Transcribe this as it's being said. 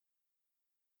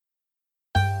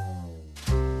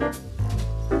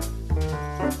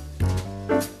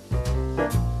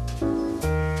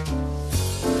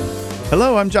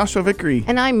Hello, I'm Joshua Vickery.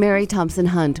 And I'm Mary Thompson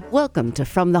Hunt. Welcome to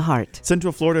From the Heart.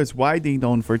 Central Florida is widely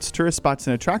known for its tourist spots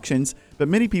and attractions, but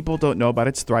many people don't know about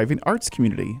its thriving arts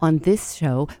community. On this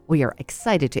show, we are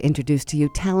excited to introduce to you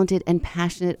talented and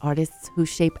passionate artists who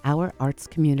shape our arts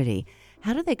community.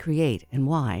 How do they create and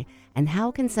why? And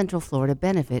how can Central Florida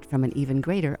benefit from an even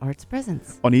greater arts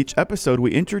presence? On each episode,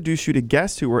 we introduce you to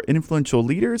guests who are influential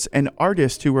leaders and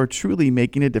artists who are truly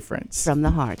making a difference. From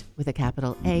the Heart, with a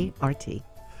capital A-R-T.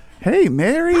 Hey,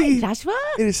 Mary. Hi, Joshua.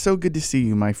 It is so good to see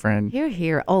you, my friend. You're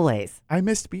here always. I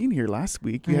missed being here last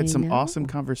week. You had some awesome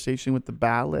conversation with the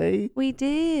ballet. We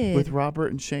did. With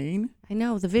Robert and Shane. I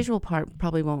know. The visual part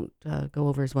probably won't go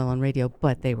over as well on radio,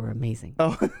 but they were amazing.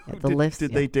 Oh, yeah, the lifts.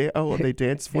 Did they they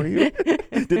danced for you?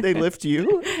 Did they lift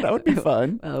you? That would be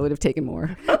fun. Well, it would have taken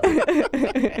more.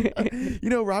 You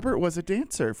know, Robert was a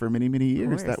dancer for many, many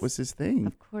years. That was his thing.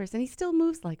 Of course. And he still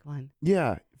moves like one.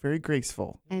 Yeah, very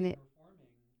graceful. And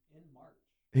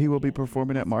he will be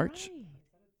performing at March.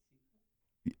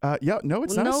 Right. No,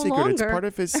 it's Well, not a no secret. longer. It's part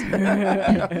of his.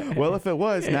 Well, if it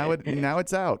was, now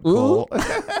it's out. Cole. Yeah,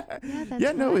 that's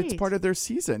It's right. part of their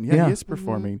season. Yeah, he is Mm-hmm.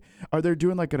 performing. Are they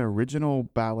doing like an original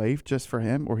ballet just for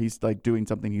him, or he's like doing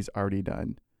something he's already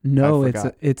done? No, I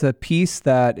forgot. it's a piece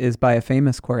that is by a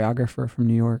famous choreographer from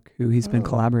New York who he's been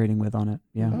collaborating with on it.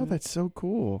 Yeah. Oh, that's so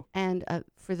cool. And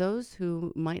for those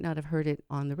who might not have heard it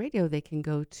on the radio, they can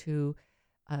go to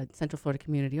Central Florida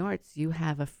Community Arts. You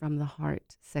have a From the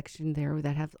Heart section there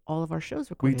that has all of our shows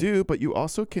We recorded. do, but you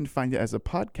also can find it as a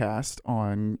podcast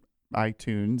on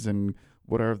iTunes and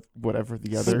whatever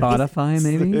the other Spotify,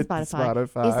 maybe?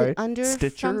 Spotify. Is it under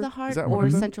Stitcher? From the Is Heart that one or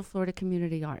of them? Central Florida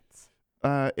Community Arts?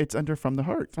 It's under From the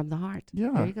Heart. From the Heart.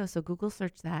 Yeah. There you go. So Google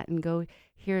search that and go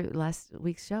hear last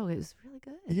week's show. It was really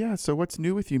good. Yeah. So what's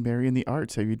new with you, Mary, in the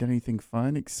arts? Have you done anything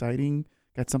fun, exciting?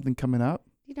 Got something coming up?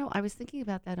 You know, I was thinking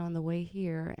about that on the way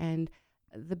here, and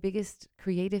the biggest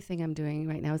creative thing I'm doing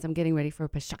right now is I'm getting ready for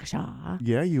Pashakasha.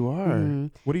 Yeah, you are.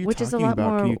 Mhm. What are you Which talking is a lot about?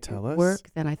 more Can you tell us? work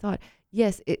than I thought.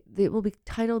 Yes, it will be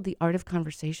titled The Art of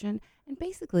Conversation. And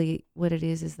basically what it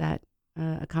is that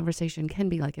a conversation can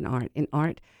be like an art. In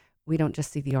art, we don't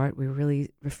just see the art. We're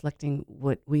really reflecting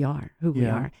what we are, who we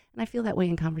Yeah. are. And I feel that way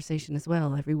in conversation as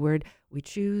well. Every word we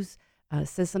choose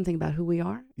says something about who we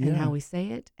are and Yeah. how we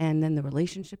say it, and then the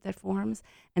relationship that forms.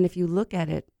 And if you look at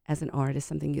it as an art, as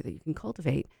something that you can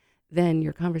cultivate, then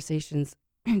your conversations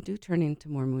do turn into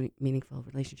more meaningful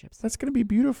relationships. That's going to be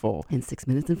beautiful. In 6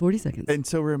 minutes and 40 seconds. And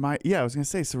so remind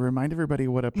everybody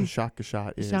what a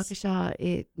Pashakasha is. Shakasha,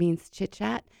 it means chit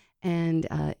chat, and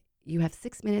you have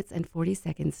 6 minutes and 40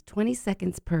 seconds, 20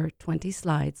 seconds per 20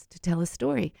 slides to tell a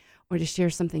story or to share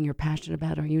something you're passionate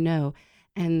about or you know.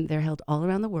 And they're held all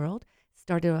around the world.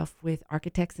 Started off with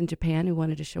architects in Japan who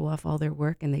wanted to show off all their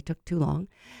work, and they took too long.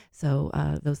 So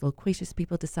those loquacious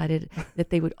people decided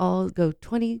that they would all go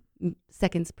 20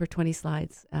 seconds per 20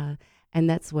 slides. And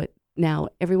that's what now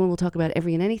everyone will talk about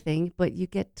every and anything, but you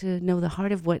get to know the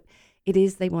heart of what it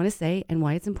is they want to say and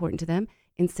why it's important to them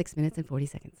in 6 minutes and 40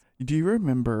 seconds. Do you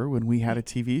remember when we had a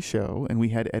TV show and we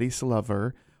had Eddie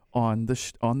Slover on the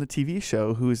TV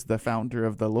show, who is the founder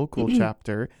of the local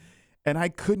chapter? And I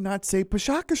could not say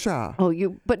Pashakasha. Oh,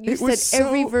 you It said was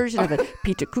every so- version of it.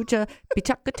 Picha kucha,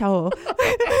 pichakato.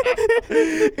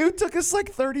 It took us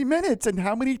like 30 minutes, and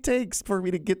how many takes for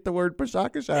me to get the word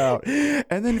Pashakasha out?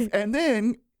 And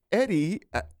then Eddie,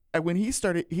 when he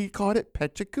started, he called it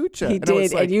Pechakucha. He And I was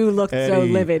did, like, and you looked so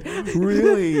Eddie, livid.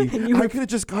 Really? And you I were- could have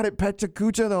just called it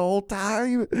Pechakucha the whole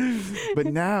time. But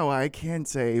now I can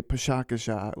say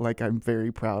Pashakasha. Like, I'm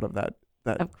very proud of that.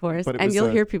 Of course. But it And was you'll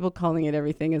a- hear people calling it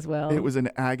everything as well. It was an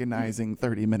agonizing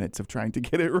 30 minutes of trying to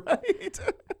get it right.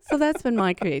 So that's been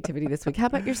my creativity this week. How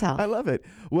about yourself? I love it.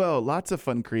 Well, lots of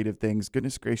fun creative things.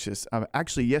 Goodness gracious.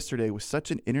 Actually, yesterday was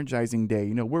such an energizing day.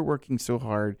 You know, we're working so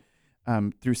hard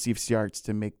through CFC Arts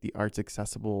to make the arts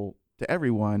accessible to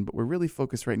everyone, but we're really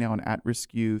focused right now on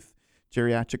at-risk youth,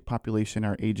 geriatric population,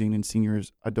 our aging and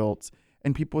seniors, adults,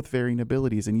 and people with varying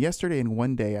abilities. And yesterday in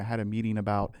one day, I had a meeting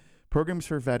about programs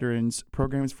for veterans,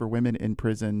 programs for women in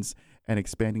prisons, and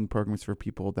expanding programs for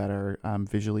people that are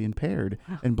visually impaired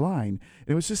and blind.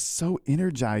 And it was just so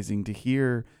energizing to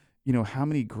hear, you know, how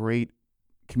many great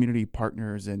community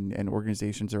partners and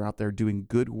organizations are out there doing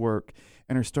good work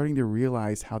and are starting to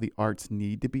realize how the arts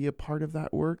need to be a part of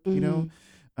that work. You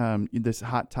know, this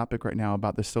hot topic right now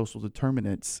about the social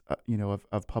determinants,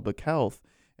 of public health,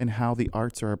 and how the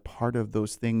arts are a part of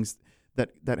those things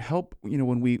that help. You know,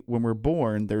 when we're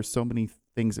born, there's so many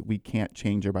things that we can't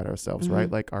change about ourselves,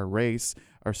 right? Like our race,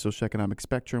 our socioeconomic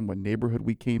spectrum, what neighborhood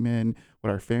we came in, what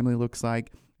our family looks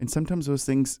like. And sometimes those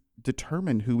things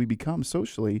determine who we become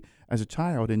socially as a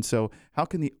child. And so how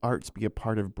can the arts be a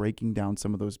part of breaking down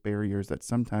some of those barriers that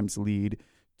sometimes lead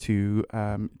to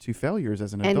failures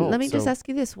as an adult? And let me just ask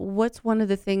you this. What's one of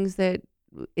the things that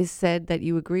is said that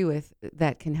you agree with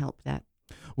that can help that?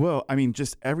 Well, I mean,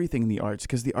 just everything in the arts,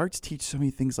 because the arts teach so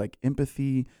many things like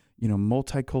empathy,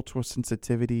 multicultural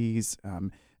sensitivities,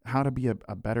 how to be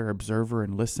a better observer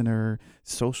and listener,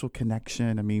 social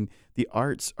connection. I mean, the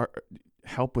arts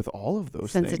help with all of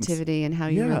those sensitivity things. And how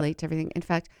you relate to everything. In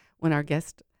fact, when our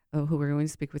guest, who we're going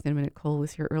to speak with in a minute, Cole,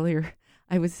 was here earlier,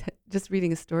 I was just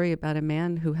reading a story about a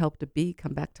man who helped a bee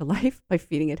come back to life by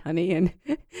feeding it honey,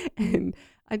 and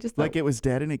I just thought, like it was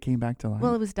dead and it came back to life.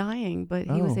 Well, it was dying, but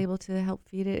he was able to help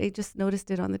feed it. I just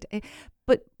noticed it on the day.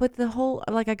 But the whole,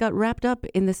 like, I got wrapped up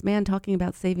in this man talking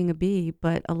about saving a bee,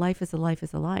 but a life is a life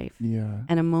is a life. Yeah.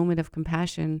 And a moment of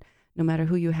compassion, no matter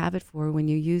who you have it for, when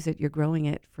you use it, you're growing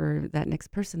it for that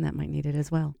next person that might need it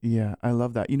as well. Yeah, I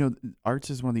love that. Arts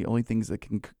is one of the only things that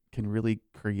can really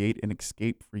create an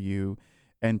escape for you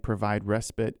and provide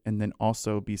respite, and then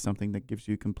also be something that gives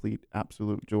you complete,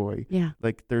 absolute joy. Yeah.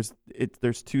 Like there's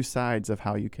two sides of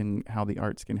how the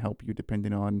arts can help you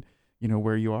depending on,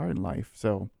 where you are in life.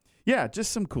 So yeah,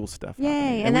 just some cool stuff. Yay.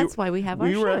 happening. And that's why we have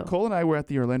our show. Cole and I were at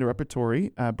the Orlando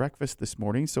Repertory breakfast this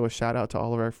morning. So a shout out to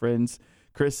all of our friends,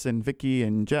 Chris and Vicky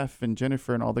and Jeff and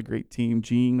Jennifer and all the great team,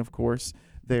 Jean, of course,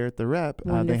 there at the Rep.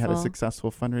 They had a successful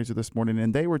fundraiser this morning,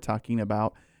 and they were talking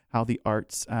about how the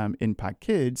arts impact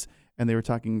kids. And they were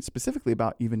talking specifically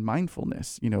about even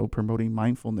mindfulness, promoting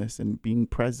mindfulness and being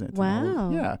present. Wow.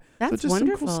 Yeah. That's so just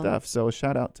wonderful. some cool stuff. So a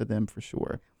shout out to them for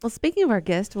sure. Well, speaking of our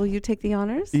guest, will you take the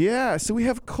honors? Yeah. So we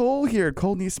have Cole here,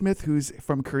 Cole Neesmith, who's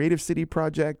from Creative City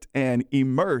Project and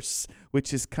Immerse,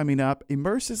 which is coming up.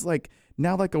 Immerse is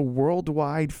now a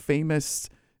worldwide famous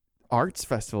arts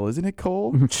festival, isn't it,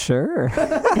 Cole? Sure.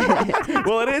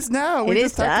 Well, it is now. We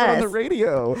just talked about it on the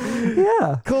radio.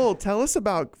 Yeah. Cole,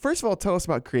 first of all, tell us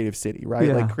about Creative City, right?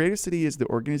 Yeah. Like Creative City is the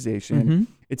organization.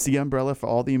 It's the umbrella for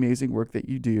all the amazing work that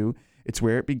you do. It's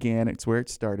where it began. It's where it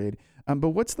started. But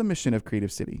what's the mission of Creative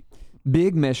City?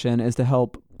 Big mission is to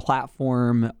help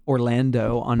platform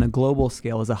Orlando on a global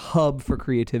scale as a hub for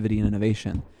creativity and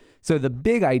innovation. So the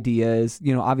big idea is,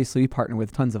 obviously we partner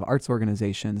with tons of arts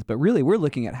organizations, but really we're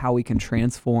looking at how we can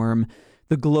transform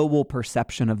the global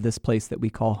perception of this place that we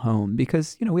call home.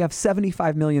 Because, we have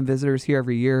 75 million visitors here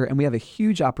every year, and we have a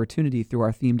huge opportunity through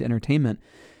our themed entertainment.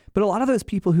 But a lot of those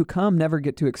people who come never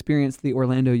get to experience the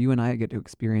Orlando you and I get to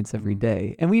experience every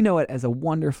day. And we know it as a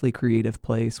wonderfully creative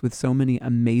place with so many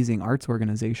amazing arts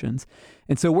organizations.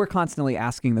 And so we're constantly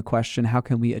asking the question, how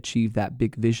can we achieve that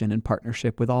big vision in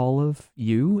partnership with all of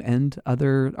you and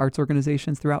other arts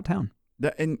organizations throughout town?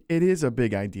 And it is a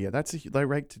big idea. That's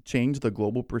right, to change the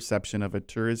global perception of a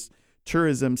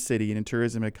tourism city and a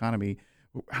tourism economy.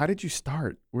 How did you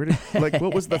start?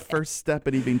 What was the first step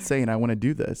in even saying, I want to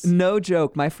do this? No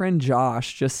joke. My friend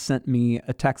Josh just sent me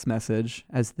a text message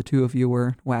as the two of you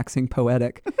were waxing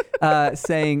poetic,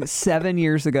 saying 7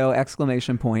 years ago, !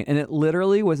 And it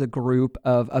literally was a group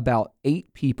of about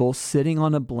 8 people sitting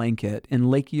on a blanket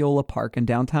in Lake Eola Park in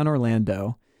downtown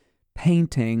Orlando,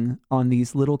 painting on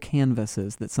these little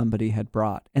canvases that somebody had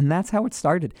brought. And that's how it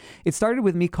started. It started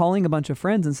with me calling a bunch of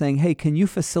friends and saying, hey, can you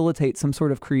facilitate some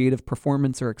sort of creative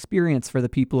performance or experience for the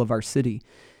people of our city?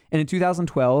 And in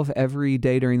 2012, every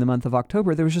day during the month of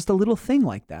October, there was just a little thing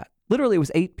like that. Literally, it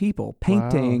was 8 people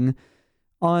painting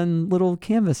on little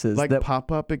canvases. Like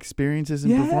pop-up experiences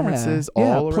and performances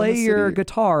all around play the city. your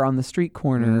guitar on the street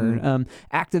corner,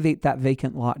 activate that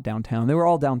vacant lot downtown. They were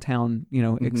all downtown,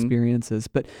 experiences.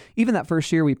 But even that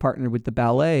first year, we partnered with the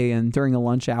ballet, and during a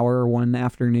lunch hour one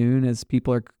afternoon, as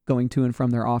people are going to and from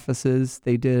their offices,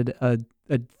 they did a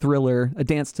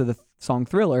dance to the song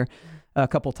Thriller a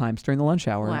couple times during the lunch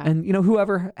hour. Wow. And,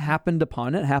 whoever happened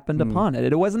upon it.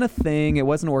 It wasn't a thing. It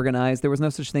wasn't organized. There was no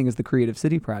such thing as the Creative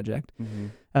City Project.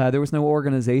 There was no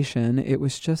organization. It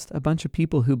was just a bunch of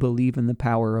people who believe in the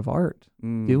power of art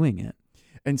doing it.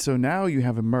 And so now you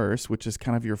have Immerse, which is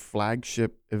kind of your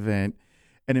flagship event.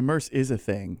 And Immerse is a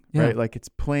thing, right? Like it's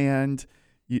planned,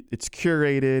 it's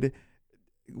curated.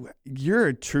 You're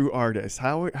a true artist.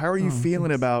 How are you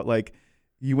feeling about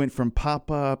you went from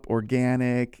pop-up,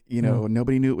 organic,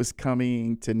 nobody knew it was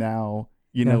coming, to now,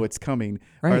 it's coming.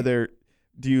 Right.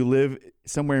 Do you live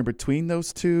somewhere in between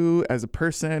those two as a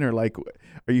person, or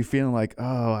are you feeling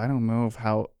I don't know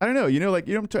I don't know, you know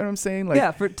what I'm saying?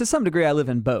 To some degree, I live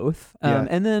in both.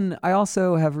 And then I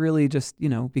also have really just,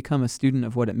 become a student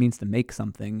of what it means to make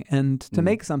something. And to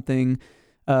make something,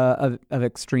 of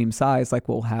extreme size, like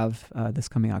we'll have this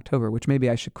coming October, which maybe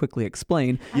I should quickly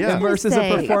explain. Yeah. Immerse is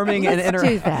a performing and let's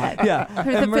do that. Yeah.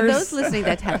 For those listening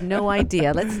that have no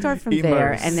idea, let's start from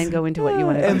there and then go into what you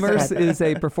want to Immerse describe. is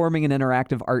a performing and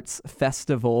interactive arts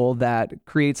festival that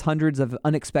creates hundreds of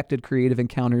unexpected creative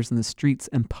encounters in the streets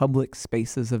and public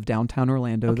spaces of downtown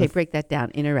Orlando. Okay, the break that down.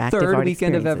 Interactive third art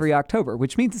weekend of experiences. every October,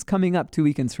 which means it's coming up 2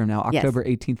 weekends from now, Yes. October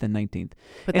 18th and 19th.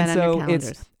 Put And that on your so calendars.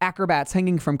 it's acrobats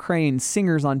hanging from cranes,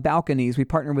 singers on balconies. We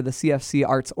partnered with the CFC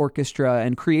Arts Orchestra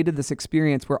and created this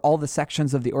experience where all the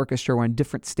sections of the orchestra were on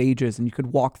different stages, and you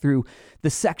could walk through the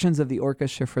sections of the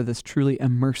orchestra for this truly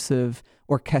immersive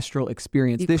orchestral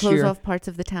experience. You This close year, off parts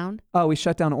of the town? we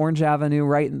shut down Orange Avenue,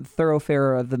 right in the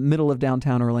thoroughfare of the middle of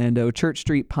downtown Orlando, Church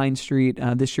Street, Pine Street.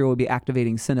 This year we'll be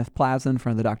activating Senef Plaza in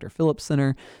front of the Dr. Phillips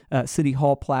Center, City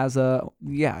Hall Plaza.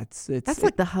 Yeah, it's That's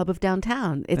like the hub of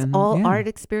downtown. It's And, all yeah. art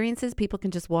experiences. People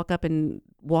can just walk up and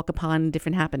walk upon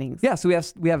different happenings. Yeah, so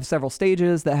we have several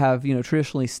stages that have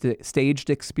traditionally staged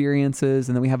experiences,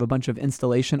 and then we have a bunch of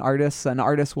installation artists. An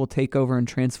artist will take over and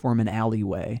transform an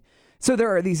alleyway. So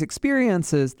there are these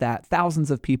experiences that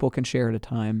thousands of people can share at a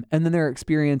time, and then there are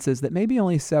experiences that maybe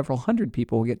only several hundred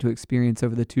people will get to experience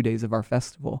over the 2 days of our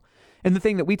festival. And the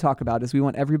thing that we talk about is we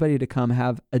want everybody to come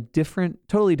have a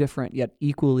totally different, yet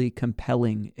equally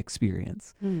compelling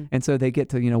experience. And so they get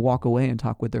to, walk away and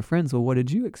talk with their friends. Well, what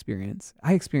did you experience?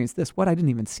 I experienced this. What? I didn't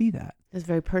even see that. It's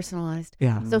very personalized.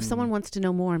 Yeah. So if someone wants to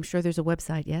know more, I'm sure there's a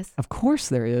website, yes? Of course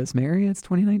there is, Mary. It's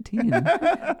 2019.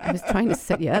 I was trying to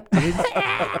set you up, dude.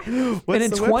 What's and in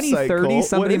the website, 2030, Cole?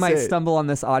 somebody What is might it? stumble on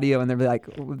this audio and they'll be like,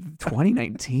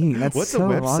 2019? That's What's so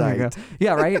a long website? ago.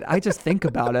 Yeah, right? I just think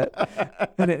about it.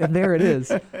 And there it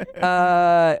is.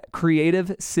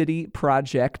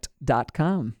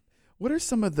 CreativeCityProject.com. What are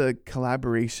some of the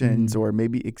collaborations or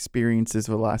maybe experiences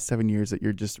of the last 7 years that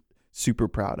you're just super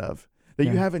proud of that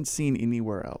you Yeah. haven't seen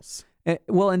anywhere else?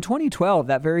 Well, in 2012,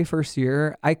 that very first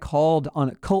year, I called on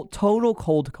a total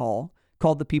cold call,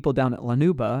 called the people down at La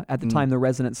Nuba, at the time the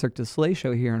resident Cirque du Soleil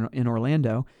show here in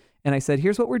Orlando. And I said,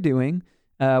 here's what we're doing.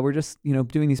 We're just,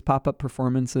 doing these pop-up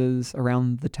performances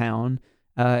around the town,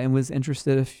 and was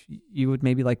interested if you would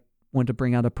maybe want to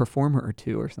bring out a performer or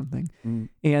two or something.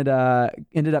 And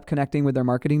ended up connecting with their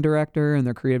marketing director and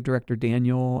their creative director,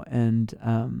 Daniel. And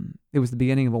it was the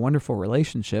beginning of a wonderful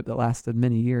relationship that lasted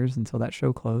many years until that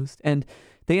show closed. And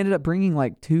they ended up bringing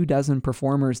 24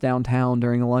 performers downtown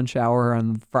during a lunch hour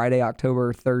on Friday,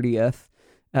 October 30th,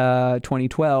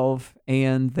 2012.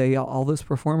 And all those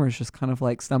performers just kind of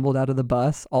stumbled out of the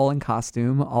bus, all in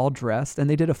costume, all dressed. And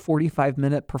they did a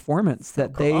 45-minute performance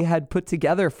that they had put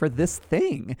together for this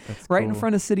thing right in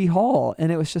front of City Hall.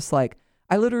 And it was just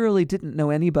I literally didn't know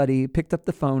anybody, picked up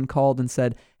the phone, called and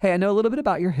said, hey, I know a little bit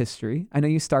about your history. I know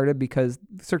you started because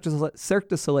Cirque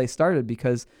du Soleil started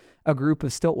because a group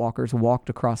of stilt walkers walked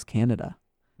across Canada.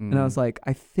 And I was like,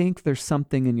 I think there's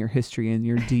something in your history and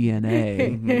your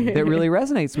DNA that really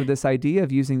resonates with this idea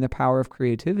of using the power of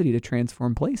creativity to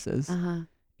transform places.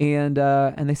 And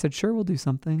they said, sure, we'll do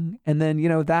something. And then,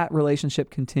 that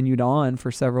relationship continued on for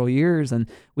several years. And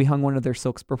we hung one of their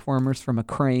silks performers from a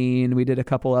crane. We did a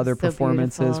couple other So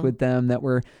performances beautiful. with them that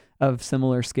were of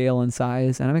similar scale and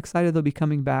size. And I'm excited they'll be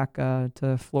coming back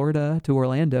to Florida, to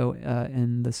Orlando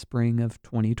in the spring of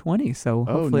 2020. So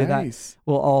hopefully nice. that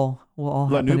will all La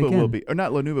happen Nuba again. will be, or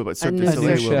not La Nuba, but Cirque A du new A Soleil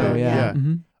new will show, be. yeah.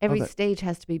 Mhm. Every that- stage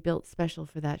has to be built special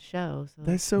for that show. So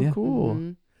That's so Yeah. cool.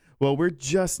 Mhm. Well, we're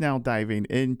just now diving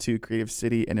into Creative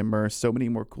City and Immerse. So many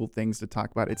more cool things to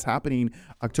talk about. It's happening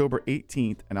October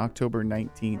 18th and October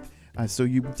 19th. So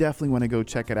you definitely want to go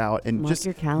check it out and Mark just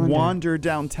your calendar. wander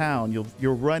downtown.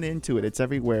 You'll run into it. It's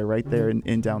everywhere right there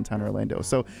in downtown Orlando.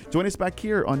 So join us back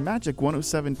here on Magic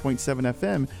 107.7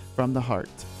 FM from the heart.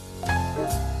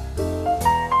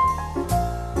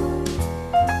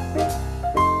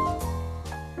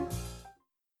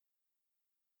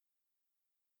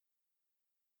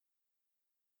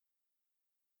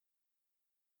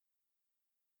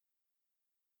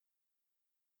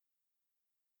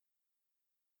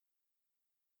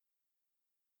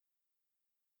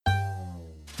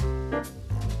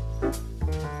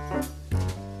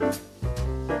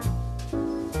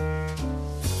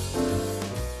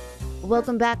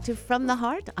 Welcome back to From the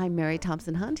Heart. I'm Mary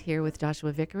Thompson Hunt here with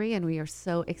Joshua Vickery, and we are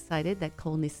so excited that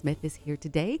Colney Smith is here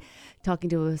today talking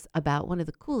to us about one of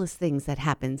the coolest things that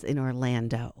happens in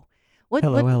Orlando.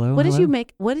 Hello.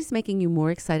 What is making you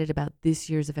more excited about this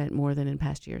year's event more than in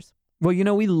past years? Well,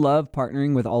 we love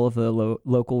partnering with all of the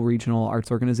local regional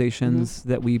arts organizations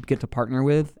that we get to partner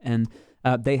with. And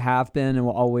They have been and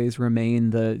will always remain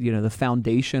the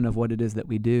foundation of what it is that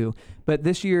we do. But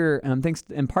this year, thanks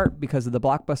in part because of the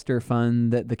Blockbuster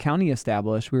Fund that the county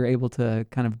established, we were able to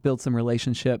kind of build some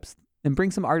relationships and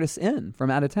bring some artists in from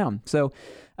out of town. So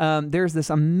there's this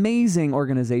amazing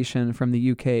organization from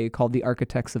the UK called the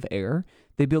Architects of Air.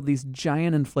 They build these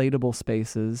giant inflatable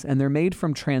spaces, and they're made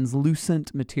from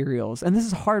translucent materials. And this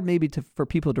is hard maybe for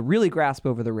people to really grasp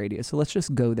over the radio. So let's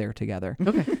just go there together.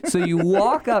 Okay. So you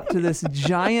walk up to this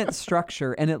giant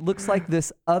structure, and it looks like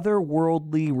this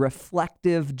otherworldly,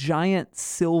 reflective, giant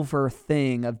silver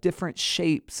thing of different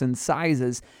shapes and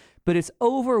sizes, but it's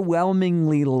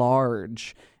overwhelmingly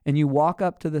large. And you walk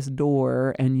up to this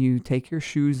door and you take your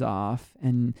shoes off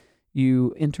and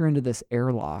you enter into this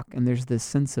airlock, and there's this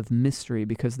sense of mystery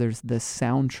because there's this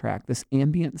soundtrack, this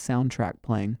ambient soundtrack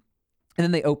playing. And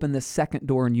then they open this second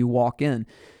door and you walk in,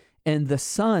 and the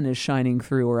sun is shining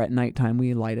through, or at nighttime,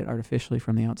 we light it artificially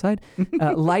from the outside.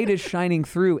 Light is shining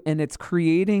through, and it's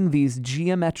creating these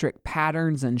geometric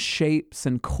patterns and shapes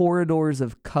and corridors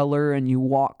of color, and you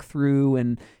walk through,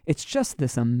 and it's just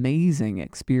this amazing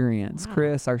experience. Wow.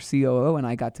 Chris, our COO, and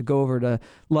I got to go over to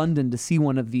London to see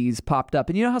one of these popped up.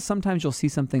 And you know how sometimes you'll see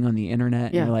something on the internet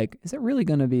and Yeah. you're like, is it really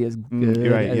going to be as good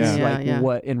right, as yeah. like Yeah.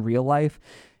 what in real life?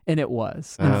 And it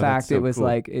was. In Oh, that's fact, so it was cool.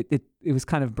 like, it was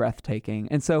kind of breathtaking.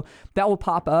 And so that will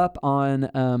pop up on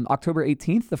October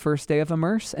 18th, the first day of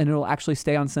Immerse, and it'll actually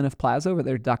stay on Cinef Plaza over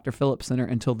there at Dr. Phillips Center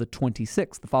until the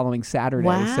 26th, the following Saturday.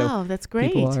 Wow, So that's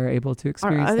great. people are able to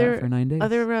experience other- that for 9 days.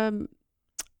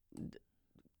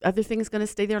 Other things going to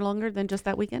stay there longer than just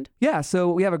that weekend? Yeah,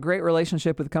 so we have a great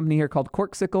relationship with a company here called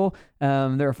Corksicle.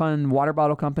 They're a fun water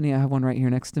bottle company. I have one right here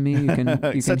next to me. You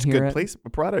can Such hear good it.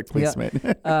 product placement.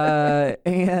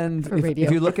 And For if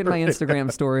radio. you look at my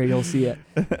Instagram story, you'll see it.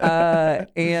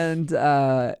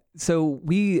 So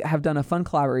we have done a fun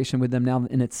collaboration with them now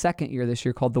in its second year this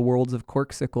year called The Worlds of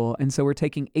Corksicle. And so we're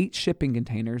taking 8 shipping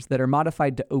containers that are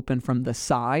modified to open from the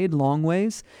side long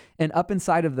ways. And up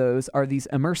inside of those are these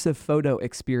immersive photo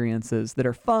experiences that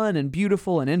are fun and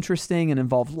beautiful and interesting and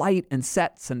involve light and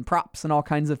sets and props and all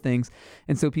kinds of things.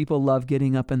 And so people love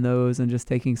getting up in those and just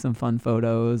taking some fun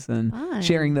photos and Fun.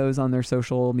 sharing those on their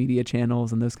social media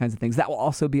channels and those kinds of things. That will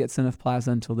also be at Cinef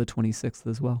Plaza until the 26th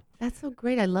as well. That's so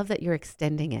great. I love that you're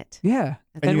extending it. Yeah.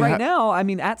 And And you right ha- now, I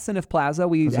mean, at Cinef Plaza,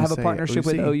 we was gonna have a say, partnership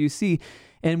with OUC,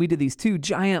 and we did these 2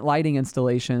 giant lighting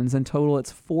installations. In total,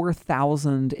 it's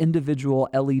 4,000 individual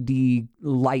LED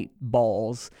light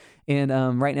balls. And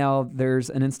right now, there's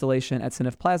an installation at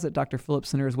Cinef Plaza at Dr. Phillips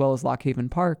Center, as well as Lockhaven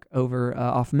Park over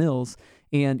off Mills.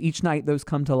 And each night, those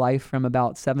come to life from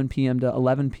about 7 p.m. to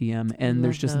 11 p.m. And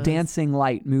there's Love just those. dancing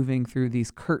light moving through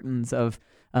these curtains of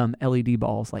LED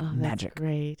balls like Oh, magic. That's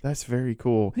great. That's very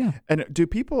cool. Yeah. And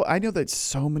I know that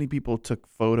so many people took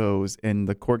photos in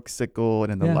the Corksicle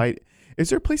and in the Yeah. light. Is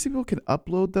there a place that people can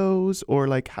upload those, or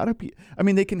like how do people,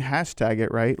 they can hashtag it,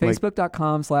 right? Like,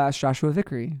 Facebook.com/Joshua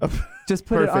Vickery. Just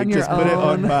put perfect. it on your Just own. put it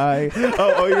on my.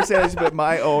 Oh, you're saying I just put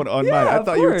my own on Yeah, mine. I of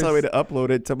thought you were telling me course. to upload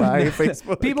it to my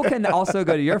Facebook. People can also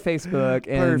go to your Facebook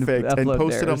and Perfect. And upload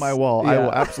post it on my theirs. wall. I Yeah.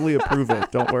 will absolutely approve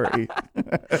it. Don't worry.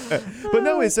 But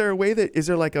no, is there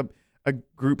like a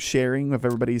group sharing of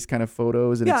everybody's kind of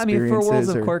photos and Yeah, I mean, experiences? for Worlds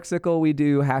of or- Corksicle, we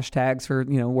do hashtags for,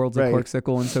 Worlds Right. of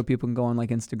Corksicle. And so people can go on like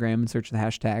Instagram and search the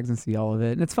hashtags and see all of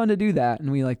it. And it's fun to do that.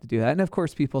 And we like to do that. And of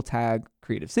course, people tag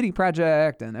Creative City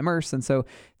Project and Immerse. And so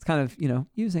it's kind of,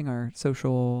 using our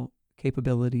social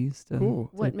capabilities to, Cool.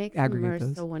 to What makes aggregate Immerse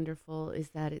those. so wonderful is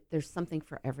that there's something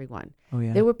for everyone. Oh,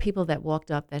 yeah. There were people that walked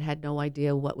up that had no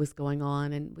idea what was going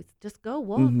on and was just go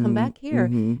walk, Mhm, come back here.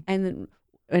 mhm.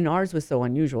 And ours was so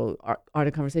unusual. Art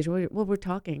of conversation. We're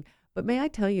talking. But may I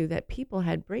tell you that people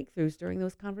had breakthroughs during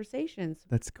those conversations.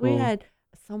 That's cool. We had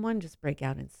someone just break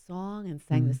out in song and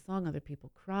sang the Mhm. song. Other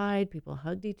people cried. People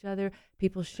hugged each other.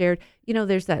 People shared.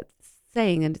 There's that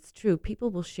saying, and it's true. People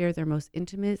will share their most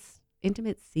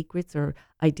intimate secrets or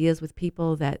ideas with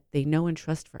people that they know and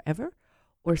trust forever,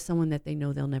 or someone that they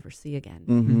know they'll never see again.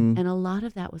 Mhm. And a lot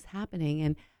of that was happening.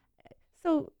 And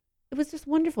so it was just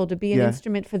wonderful to be an Yeah.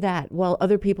 instrument for that while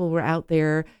other people were out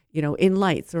there, in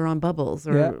lights or on bubbles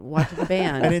or Yeah. watching the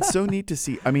band. And it's so neat to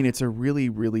see. It's a really,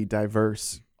 really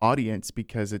diverse audience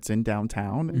because it's in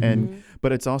downtown, Mhm.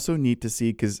 but it's also neat to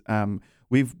see because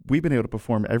we've been able to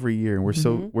perform every year, and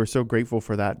we're so grateful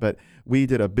for that. But we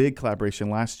did a big collaboration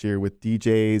last year with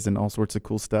DJs and all sorts of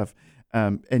cool stuff,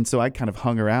 and so I kind of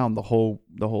hung around the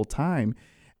whole time.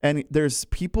 And there's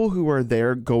people who are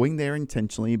going there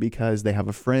intentionally because they have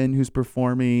a friend who's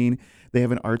performing, they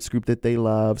have an arts group that they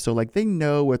love. So like they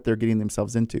know what they're getting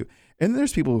themselves into. And then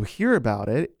there's people who hear about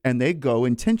it and they go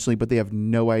intentionally, but they have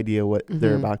no idea what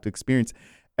they're Mhm. about to experience.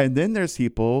 And then there's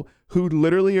people who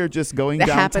literally are just going That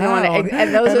happen downtown. on it.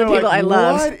 And those are the they're people I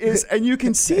love. What is, and you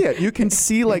can see it. You can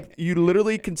see, like, you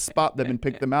literally can spot them and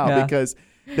pick them out Yeah. because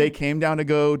they came down to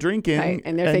go drinking. Right.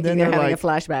 And they're thinking then they're having like, a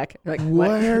flashback. Like, what?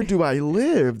 where do I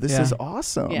live? This Yeah. is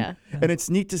awesome. Yeah. And it's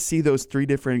neat to see those three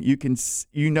different,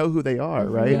 you know who they are,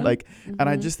 right? Yeah. Like, and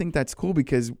I just think that's cool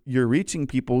because you're reaching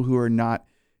people who are not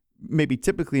maybe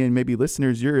typically, and maybe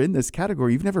listeners, you're in this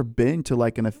category. You've never been to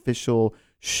like an official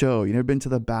show. You've never been to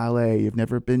the ballet. You've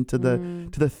never been to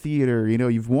the theater. You know,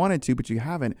 you've wanted to, but you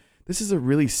haven't. This is a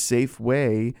really safe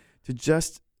way to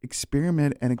just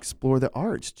experiment and explore the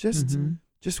arts.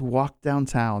 Just walk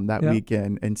downtown that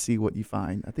weekend and see what you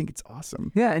find. I think it's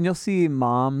awesome. Yeah, and you'll see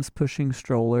moms pushing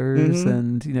strollers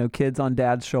and, you know, kids on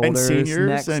dad's shoulders seniors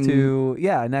next and-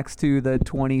 to the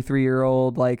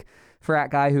 23-year-old like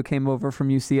frat guy who came over from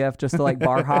UCF just to like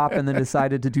bar hop and then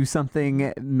decided to do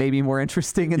something maybe more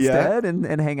interesting instead and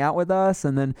hang out with us.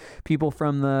 And then people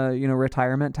from the, you know,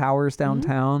 retirement towers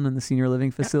downtown and the senior living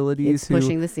facilities It's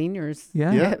pushing the seniors.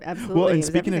 Yeah. Absolutely. Well, It and was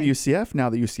speaking of everything. UCF, now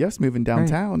that UCF's moving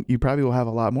downtown, you probably will have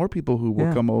a lot more people who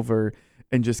will come over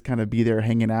and just kind of be there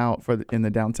hanging out in the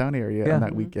downtown area on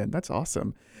that weekend. That's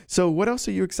awesome. So what else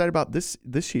are you excited about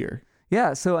this year?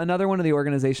 Yeah, so another one of the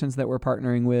organizations that we're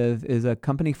partnering with is a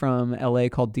company from LA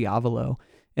called Diavolo,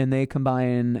 and they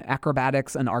combine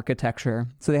acrobatics and architecture.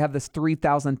 So they have this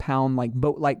 3,000-pound like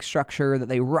boat-like structure that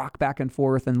they rock back and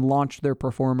forth and launch their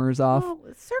performers off. Oh,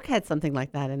 Cirque had something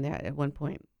like that in there at one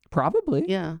point. Probably.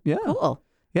 Yeah. Yeah. Cool.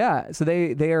 Yeah. So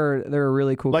they're a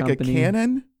really cool Like company. a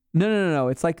cannon? No.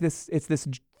 It's like this. It's this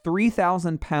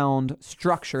 3,000-pound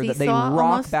structure that they Seesaw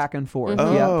rock almost? back and forth.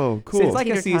 Mhm. Yeah. Oh, cool. So it's like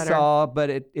a Teeter-totter. seesaw, but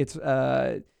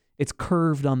it's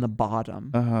curved on the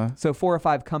bottom. So 4 or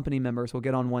 5 company members will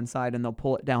get on one side and they'll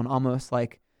pull it down almost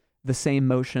like the same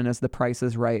motion as the Price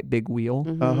is Right big wheel.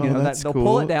 Oh, You know, that's they'll cool.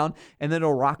 pull it down and then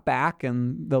it'll rock back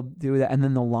and they'll do that and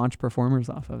then they'll launch performers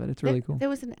off of it. It's really cool. There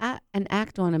was an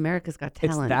act on America's Got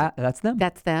It's Talent. that's them.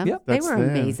 That's them? Yep. They That's were them.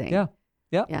 amazing. Yeah.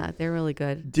 Yeah, they're really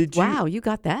good. Did you- Wow, you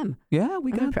got them. Yeah,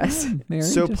 we I'm got impressed. them, Mary,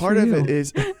 So just part for of you. it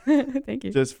is Thank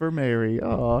you. just for Mary.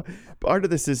 Oh, part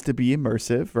of this is to be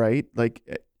immersive, right? Like,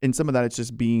 in some of that, it's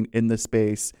just being in the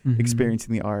space, Mhm.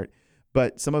 experiencing the art.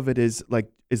 But some of it is like,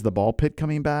 is the ball pit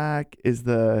coming back?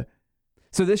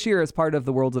 So this year, as part of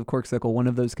the Worlds of Corksicle, one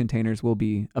of those containers will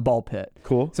be a ball pit.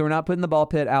 Cool. So we're not putting the ball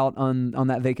pit out on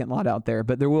that vacant lot out there,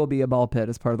 but there will be a ball pit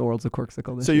as part of the Worlds of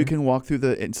Corksicle this So year. you can walk through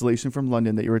the installation from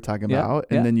London that you were talking Yeah, about,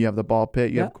 and yeah. then you have the ball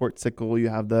pit, you Yeah. have Corksicle, you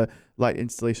have the light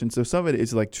installation. So some of it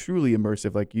is like truly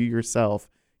immersive, like you yourself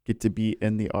get to be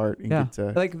in the art and get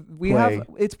to like we play. have.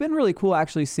 It's been really cool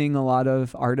actually seeing a lot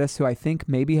of artists who I think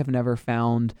maybe have never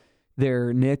found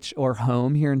their niche or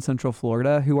home here in Central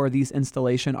Florida, who are these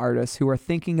installation artists who are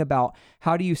thinking about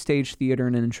how do you stage theater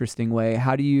in an interesting way?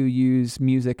 How do you use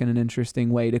music in an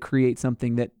interesting way to create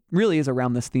something that really is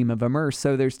around this theme of immerse?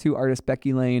 So there's 2 artists,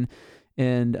 Becky Lane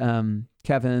and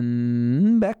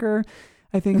Kevin Becker,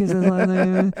 I think is his last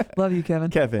name. Love you, Kevin.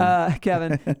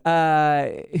 Kevin.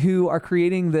 Who are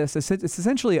creating this. It's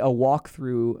essentially a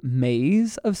walkthrough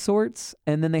maze of sorts,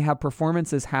 and then they have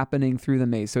performances happening through the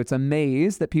maze. So it's a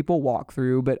maze that people walk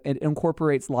through, but it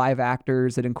incorporates live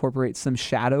actors. It incorporates some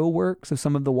shadow work. So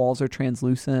some of the walls are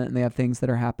translucent, and they have things that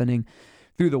are happening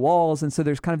through the walls. And so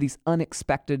there's kind of these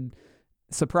unexpected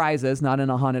surprises, not in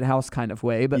a haunted house kind of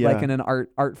way, but like Yeah. in an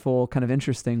artful kind of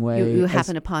interesting way. You as-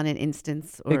 happen upon an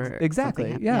instance or exactly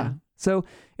something yeah. So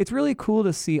it's really cool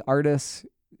to see artists,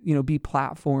 you know, be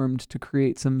platformed to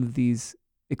create some of these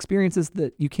experiences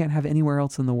that you can't have anywhere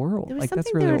else in the world. There was Like something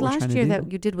that's really there what we're last trying year to do.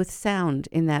 that you did with sound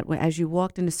in that as you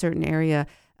walked in a certain area,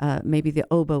 maybe the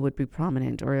oboe would be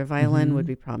prominent or a violin would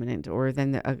be prominent or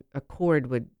then a chord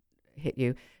would hit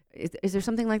you. Is there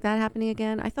something like that happening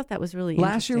again? I thought that was really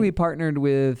Last year interesting. we partnered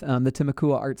with the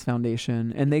Timucua Arts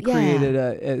Foundation, and they Yeah. created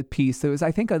a piece that was,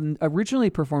 I think, originally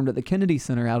performed at the Kennedy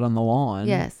Center out on the lawn.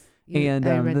 Yes. And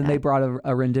I read then they that. brought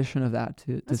a rendition of that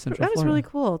to Central That was Florida. really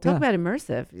cool. Talk Yeah. about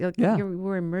immersive. Yeah. You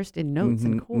were immersed in notes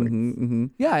and chords.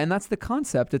 Yeah, and that's the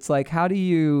concept. It's like, how do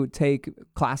you take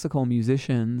classical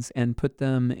musicians and put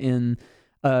them in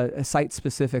a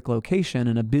site-specific location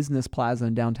in a business plaza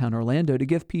in downtown Orlando to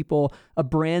give people a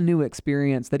brand new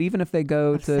experience that even if they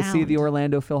go Of to see the sound.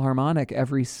 Orlando Philharmonic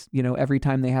every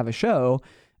time they have a show,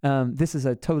 this is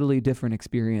a totally different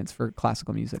experience for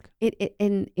classical music.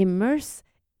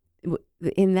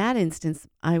 In that instance,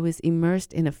 I was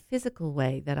immersed in a physical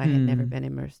way that I had never Mm. been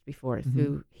immersed before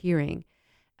through hearing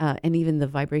and even the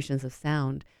vibrations of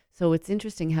sound. So it's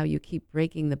interesting how you keep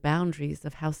breaking the boundaries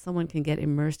of how someone can get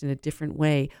immersed in a different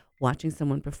way, watching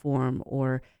someone perform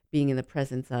or being in the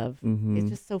presence of. Mhm. It's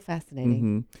just so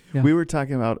fascinating. Mm-hmm. Yeah. We were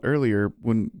talking about earlier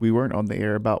when we weren't on the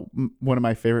air about one of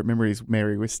my favorite memories,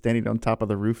 Mary, was standing on top of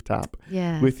the rooftop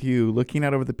Yeah. with you, looking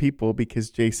out over the people because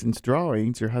Jason's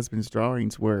drawings, your husband's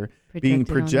drawings, were being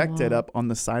projected up on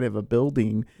the side of a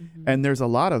building. Mm-hmm. And there's a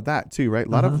lot of that too, right? A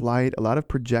lot of Uh-huh. light, a lot of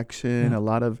projection, Yeah. a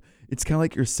lot of, it's kind of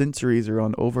like your sensories are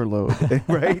on overload,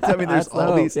 right? I mean, there's That's all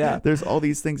dope, these, yeah. there's all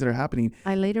these things that are happening.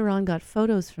 I later on got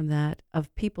photos from that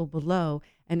of people below,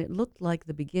 and it looked like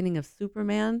the beginning of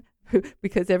Superman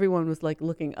because everyone was like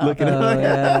looking up. Looking Oh, at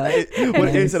yeah. what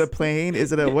is Nice. it? A plane?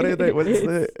 Is it a what are they? What is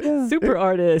the? Yeah. Super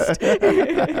artist.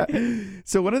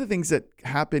 So one of the things that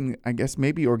happen, I guess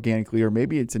maybe organically or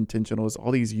maybe it's intentional, is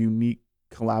all these unique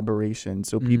collaborations.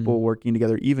 So people working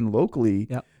together, even locally,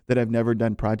 Yep. that have never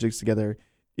done projects together.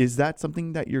 Is that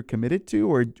something that you're committed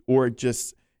to, or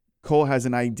just Cole has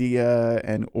an idea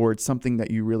or it's something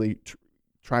that you really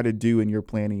try to do in your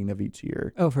planning of each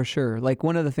year? Oh, for sure. Like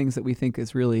one of the things that we think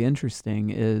is really interesting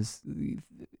is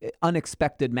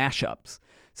unexpected mashups.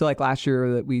 So like last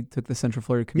year that we took the Central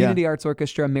Florida Community Arts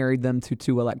Orchestra, married them to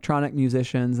 2 electronic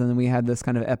musicians, and then we had this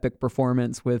kind of epic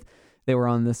performance with they were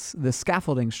on this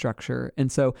scaffolding structure.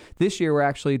 And so this year we're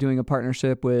actually doing a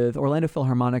partnership with Orlando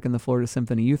Philharmonic and the Florida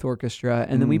Symphony Youth Orchestra,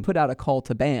 and then we put out a call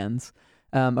to bands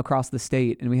across the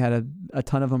state, and we had a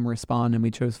ton of them respond, and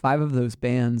we chose 5 of those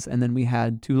bands, and then we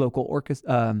had 2 local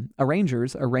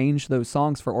arrangers arrange those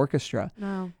songs for orchestra.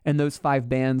 Wow. And those 5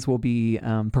 bands will be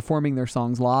performing their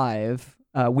songs live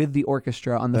with the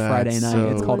orchestra on the Friday night. So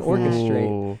It's called cool.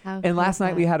 Orchestrate. How And cool last is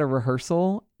night we that? had a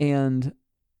rehearsal, and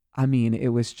I mean, it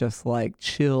was just like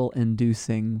chill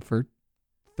inducing for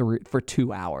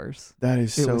 2 hours. That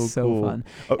is It so was so cool. fun.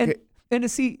 Okay. And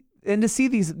to see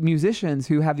these musicians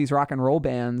who have these rock and roll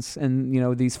bands and, you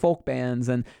know, these folk bands,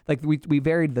 and like we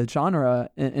varied the genre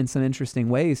in some interesting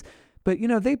ways. But, you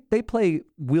know, they play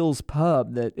Will's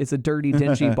Pub, that is a dirty,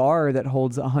 dingy bar that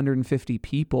holds 150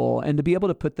 people. And to be able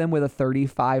to put them with a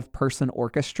 35-person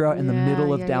orchestra in the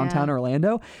middle of downtown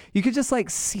Orlando, you could just like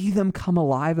see them come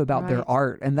alive about their Right.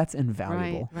 art. And that's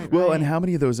invaluable. Right, Well, right. and how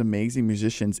many of those amazing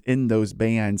musicians in those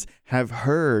bands have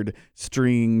heard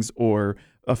strings or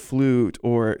a flute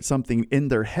or something in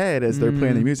their head as they're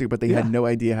playing the music, but they had no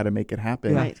idea how to make it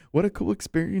happen. Right. What a cool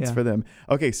experience Yeah. for them.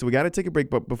 Okay, so we got to take a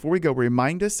break, but before we go,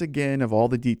 remind us again of all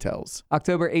the details.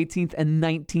 October 18th and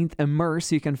 19th,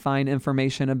 Immerse. You can find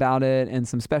information about it and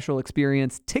some special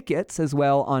experience tickets as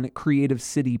well on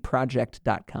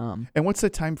creativecityproject.com. And what's the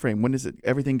time frame? When does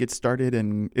everything get started?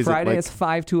 And is Friday it like, is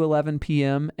 5 to 11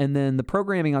 p.m. And then the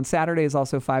programming on Saturday is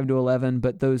also 5 to 11.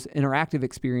 But those interactive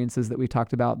experiences that we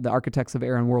talked about, the Architects of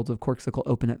Air and Worlds of Corksicle,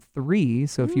 open at 3.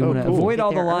 So if you want to cool. avoid Get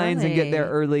all the there lines and get there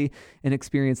early. early and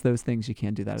experience those things, you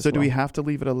can do that as so well. do we have to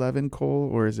leave at 11, Cole,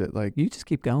 or is it like You just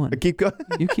keep going. keep going?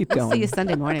 You keep I'll going. see you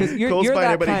Sunday morning. Because you're, Cole's you're fine,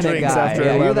 that everybody kind of drinks guy. after Yeah,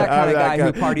 11. you're that kind of guy who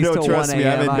No, parties till trust 1 me,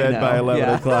 a.m. I'm in bed by 11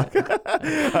 Yeah. o'clock.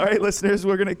 All right, listeners,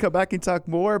 we're going to come back and talk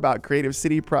more about Creative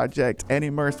City Project and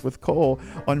Immersed with Cole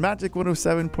on Magic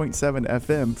 107.7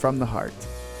 FM from the heart.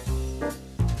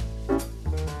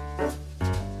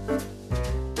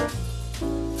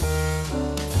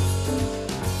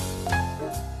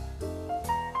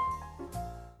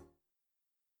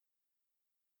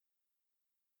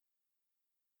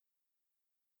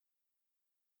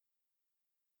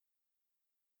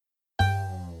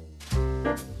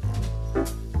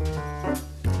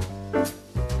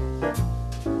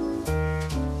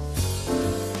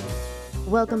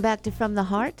 Welcome back to From the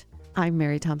Heart. I'm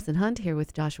Mary Thompson Hunt here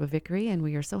with Joshua Vickery, and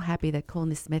we are so happy that Cole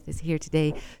Smith is here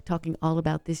today talking all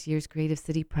about this year's Creative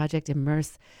City Project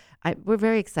Immerse. We're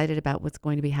very excited about what's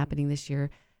going to be happening this year.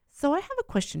 So I have a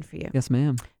question for you. Yes,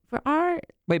 ma'am. For our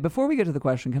Wait, before we get to the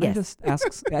question, can I Yes. just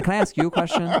ask? Can I ask you a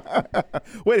question?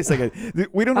 Wait a second.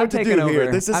 We don't know I'm what to taking do here.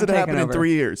 over. This I'm isn't taking happening in over.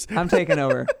 3 years. I'm taking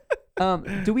over.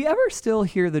 Do we ever still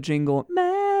hear the jingle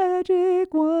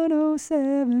Magic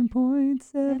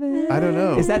 107.7? I don't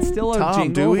know. Is that still a Tom,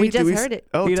 jingle? do we? We just do heard it.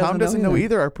 Oh, He Tom doesn't doesn't know know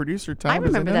either. either. Our producer, Tom, I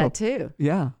remember doesn't know. that too.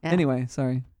 Yeah. Yeah. Anyway,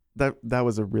 sorry. That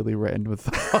was a really random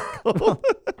thought.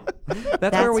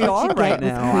 That's where we what are you right get.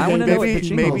 now. I want to know what the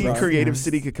maybe jingles are. Creative Yes.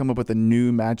 City could come up with a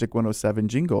new Magic 107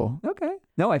 jingle. Okay.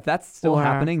 No, if that's still Or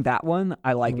happening, that one,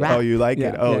 I like it. rap. Oh, you like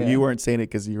Yeah, it? Oh, yeah, yeah. you weren't saying it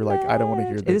because you were like, I don't want to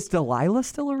hear Is this. Delilah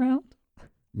still around?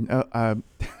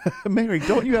 Mary,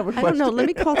 don't you have a I question? don't know. Let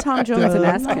me call Tom Jones and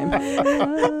ask him.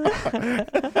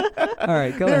 All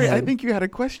right, go Mary, ahead. I think you had a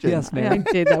question. Yes, I ma'am.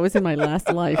 did. That was in my last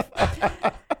life.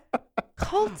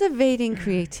 Cultivating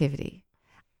creativity.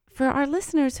 For our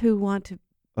listeners who want to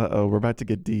Uh-oh, we're about to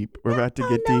get deep. We're about to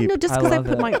get deep. No, just I because I love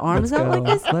put it. my arms Let's out like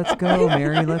go. this. Let's go,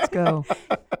 Mary. Let's go.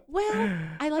 Well,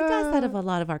 I like to ask that of a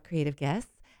lot of our creative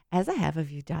guests. as I have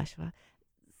of you, Joshua,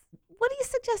 what do you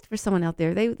suggest for someone out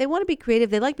there? They want to be creative.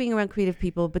 They like being around creative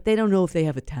people, but they don't know if they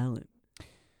have a talent.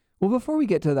 Well, before we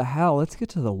get to the how, let's get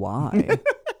to the why.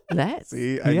 Let's.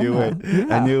 See, I knew it.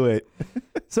 Yeah. I knew it.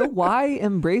 So why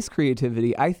embrace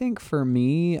creativity? I think for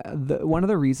me, one of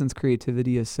the reasons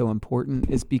creativity is so important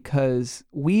is because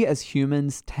we as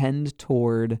humans tend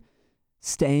toward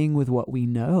staying with what we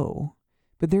know.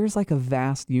 But there's like a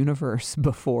vast universe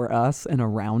before us and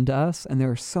around us. And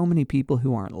there are so many people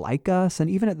who aren't like us.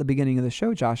 And even at the beginning of the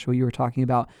show, Joshua, you were talking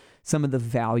about some of the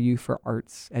value for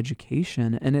arts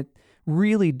education. And it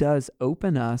really does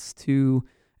open us to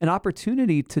an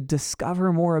opportunity to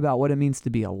discover more about what it means to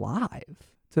be alive,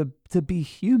 to be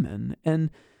human.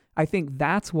 And I think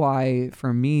that's why,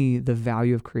 for me, the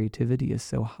value of creativity is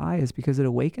so high, is because it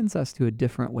awakens us to a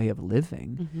different way of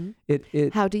living. Mm-hmm.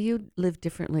 How do you live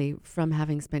differently from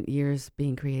having spent years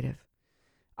being creative?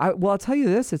 I'll tell you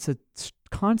this, it's a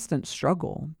constant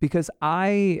struggle because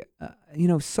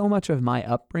so much of my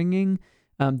upbringing,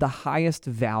 the highest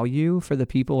value for the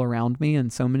people around me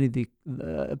and so many of the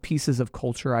pieces of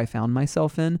culture I found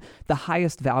myself in, the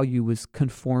highest value was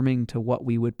conforming to what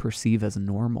we would perceive as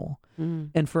normal. Mm.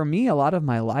 And for me, a lot of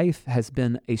my life has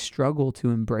been a struggle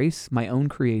to embrace my own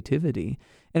creativity.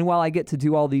 And while I get to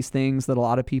do all these things that a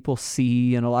lot of people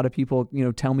see and a lot of people,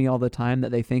 tell me all the time that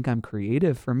they think I'm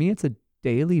creative, for me, it's a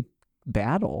daily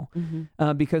battle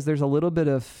because there's a little bit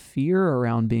of fear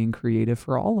around being creative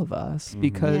for all of us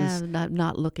because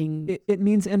not looking. It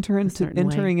means entering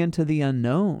into the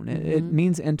unknown. It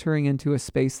means entering into a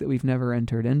space that we've never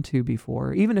entered into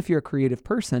before. Even if you're a creative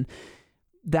person,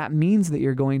 that means that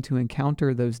you're going to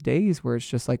encounter those days where it's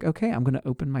just like, okay, I'm going to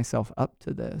open myself up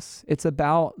to this. It's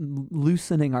about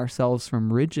loosening ourselves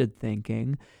from rigid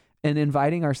thinking and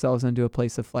inviting ourselves into a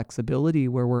place of flexibility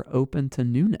where we're open to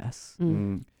newness.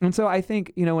 Mm. And so I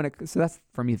think, so that's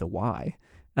for me the why.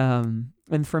 And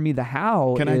for me the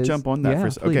how Can I jump on that yeah,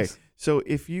 first? please. Okay. So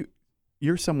if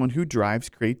you're someone who drives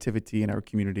creativity in our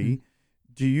community,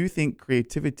 do you think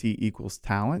creativity equals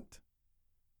talent?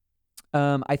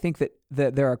 I think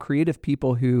that there are creative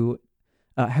people who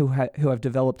have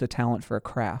developed a talent for a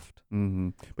craft. Mm-hmm.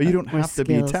 But you don't have to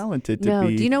be talented to be No,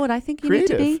 do you know what I think you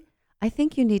creative. need to be? I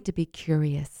think you need to be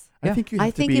curious. I think you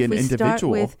have to be an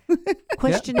individual. If we start with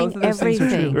questioning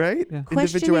everything, right? Yeah.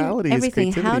 Individuality is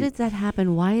everything. creativity. How did that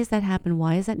happen? Why does that happen?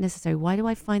 Why is that necessary? Why do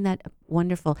I find that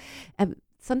wonderful?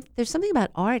 There's something about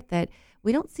art that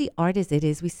we don't see art as it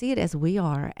is. We see it as we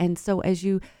are. And so as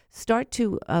you start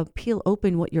to peel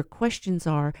open what your questions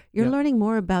are, you're learning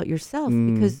more about yourself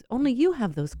because only you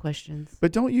have those questions.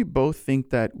 But don't you both think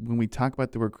that when we talk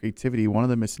about the word creativity, one of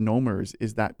the misnomers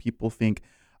is that people think,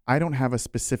 I don't have a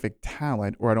specific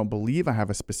talent, or I don't believe I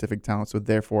have a specific talent, so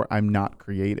therefore I'm not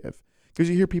creative. Because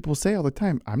you hear people say all the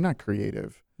time, I'm not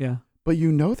creative. Yeah. But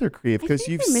they're creative because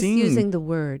you've seen. Misusing the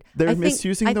word. They're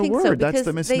misusing the word. That's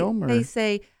the misnomer. They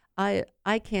say,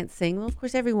 I can't sing. Well, of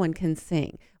course, everyone can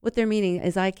sing. What they're meaning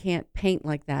is I can't paint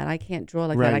like that. I can't draw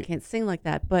like that. I can't sing like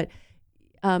that. But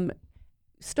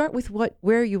start with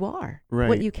where you are,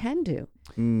 what you can do.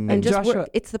 And just Joshua, work.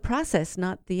 It's the process,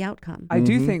 not the outcome. I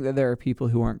do think that there are people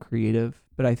who aren't creative,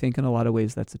 but I think in a lot of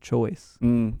ways that's a choice.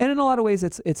 And in a lot of ways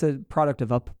it's a product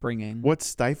of upbringing. What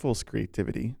stifles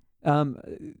creativity?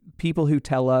 People who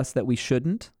tell us that we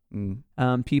shouldn't.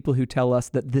 People who tell us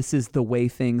that this is the way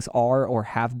things are or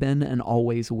have been and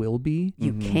always will be.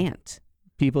 You can't.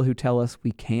 People who tell us we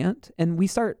can't. And we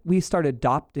start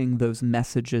adopting those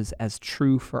messages as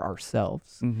true for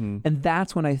ourselves. And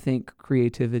that's when I think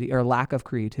creativity or lack of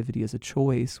creativity is a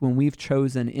choice. When we've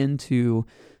chosen into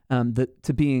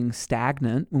to being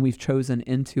stagnant, when we've chosen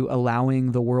into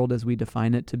allowing the world as we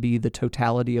define it to be the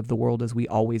totality of the world as we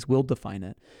always will define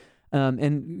it.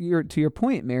 And to your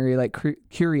point, Mary, like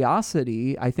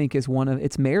curiosity, I think is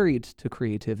it's married to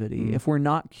creativity. If we're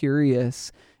not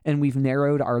curious and we've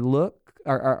narrowed our look,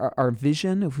 our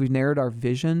vision, if we've narrowed our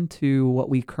vision to what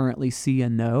we currently see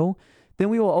and know, then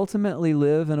we will ultimately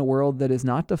live in a world that is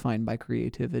not defined by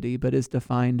creativity, but is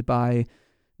defined by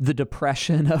the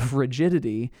depression of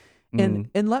rigidity. And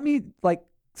let me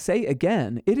say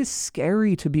again, it is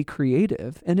scary to be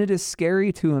creative and it is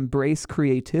scary to embrace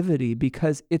creativity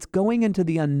because it's going into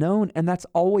the unknown, and that's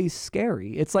always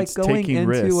scary. It's like going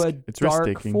into a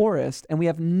dark forest and we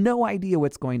have no idea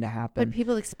what's going to happen. But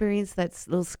people experience that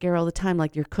little scare all the time,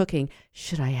 like you're cooking.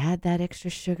 Should I add that extra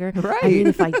sugar? Right. I mean,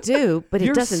 if I do, but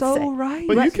You're it doesn't so say. right.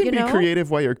 But you can be creative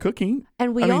while you're cooking.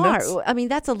 And we are. I mean,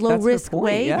 that's a low risk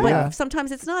way, but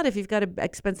sometimes it's not if you've got an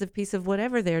expensive piece of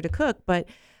whatever there to cook, but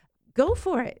go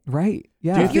for it. Right.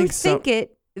 Yeah. If you think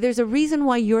it, there's a reason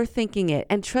why you're thinking it,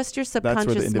 and trust your That's subconscious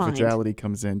where the mind. individuality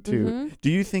comes in too. Mhm.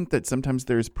 Do you think that sometimes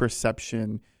there's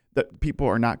perception that people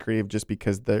are not creative just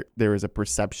because there is a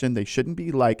perception they shouldn't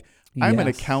be? Like, I'm an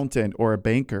Yes. accountant or a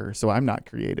banker, so I'm not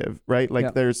creative, right? Like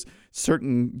Yep. there's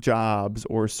certain jobs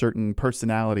or certain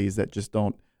personalities that just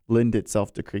don't lend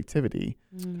itself to creativity.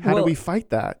 Mm. How do Well, we fight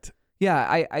that?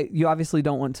 Yeah, you obviously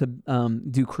don't want to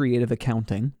do creative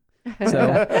accounting. So,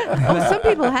 Well, some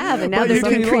people have, and now But they're you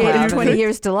doing can- creative you 20 can-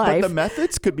 years to But life. the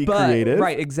methods could be but, creative.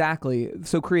 right, exactly.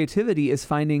 So creativity is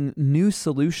finding new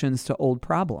solutions to old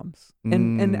problems.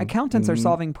 And accountants are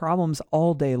solving problems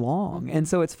all day long. And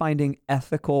so it's finding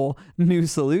ethical new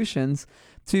solutions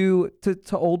to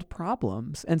old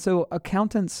problems. And so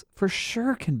accountants for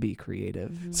sure can be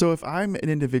creative. So if I'm an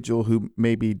individual who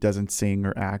maybe doesn't sing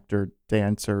or act or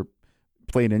dance or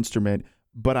play an instrument,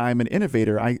 but I'm an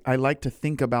innovator, I like to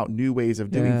think about new ways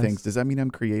of doing Yes. things. Does that mean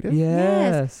I'm creative?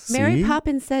 Yes. Mary See?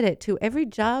 Poppins said it. To every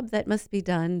job that must be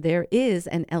done, there is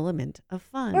an element of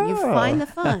fun. You Oh. find the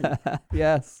fun.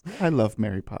 Yes. I love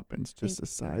Mary Poppins, just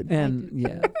aside. And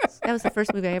yes. That was the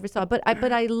first movie I ever saw. But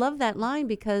I love that line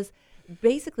because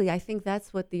basically I think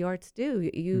that's what the arts do.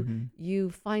 You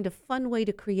find a fun way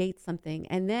to create something,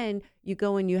 and then you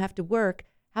go and you have to work.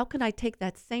 How can I take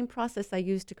that same process I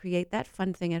used to create that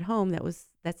fun thing at home that's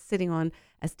sitting on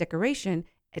as decoration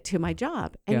to my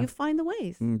job? And Yeah. you find the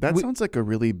ways. That We- sounds like a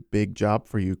really big job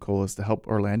for you, Cole, is to help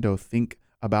Orlando think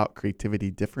about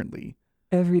creativity differently.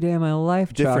 Every day of my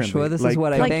life, Differently. Joshua. This Like- is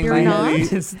what I Like bang you're my not? head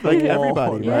against the Like wall.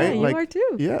 everybody, Yeah, right? you Like- are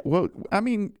too. Yeah, well, I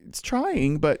mean, it's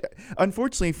trying, but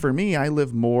unfortunately for me, I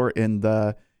live more in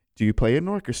the, do you play an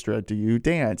orchestra? Do you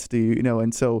dance? Do you,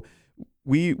 and so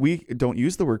we don't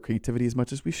use the word creativity as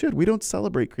much as we should. We don't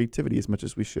celebrate creativity as much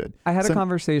as we should. I had So- a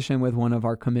conversation with one of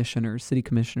our city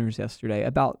commissioners yesterday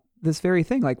about this very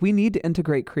thing. Like, we need to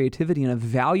integrate creativity and a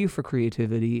value for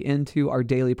creativity into our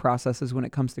daily processes when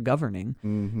it comes to governing.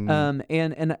 Mhm.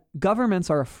 And governments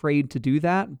are afraid to do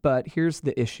that, but here's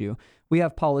the issue. We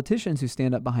have politicians who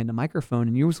stand up behind a microphone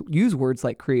and use words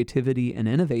like creativity and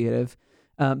innovative.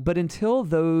 But until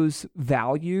those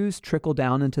values trickle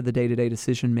down into the day-to-day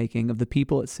decision-making of the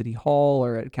people at City Hall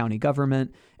or at county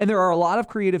government, and there are a lot of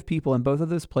creative people in both of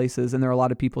those places, and there are a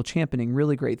lot of people championing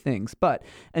really great things, but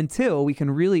until we can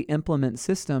really implement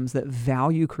systems that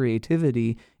value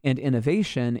creativity and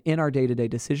innovation in our day-to-day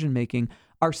decision-making,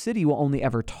 our city will only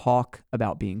ever talk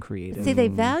about being creative. See, they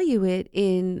value it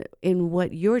in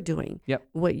what you're doing. Yep.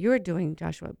 What you're doing,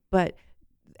 Joshua, but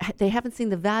they haven't seen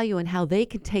the value in how they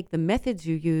can take the methods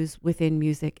you use within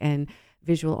music and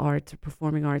visual arts or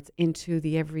performing arts into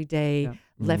the everyday Yeah.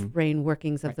 left brain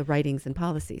workings of the writings and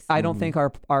policies. I don't think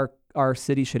our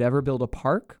city should ever build a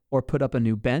park or put up a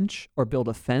new bench or build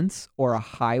a fence or a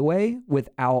highway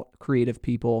without creative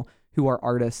people who are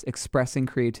artists expressing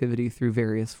creativity through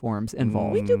various forms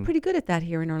involved. We do pretty good at that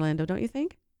here in Orlando, don't you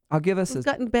think? I'll give us We've a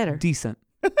gotten better. decent.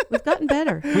 We've gotten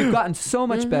better. We've gotten so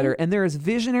much better, and there is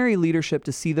visionary leadership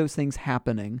to see those things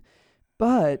happening,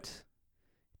 but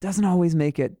it doesn't always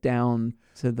make it down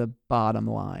to the bottom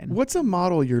line. What's a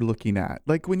model you're looking at?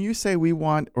 Like when you say we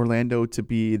want Orlando to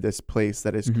be this place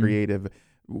that is Mhm. creative,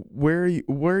 what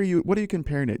are you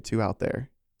comparing it to out there?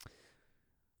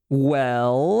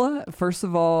 Well, first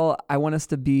of all, I want us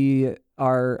to be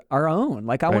our own.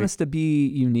 Like, I want Right. us to be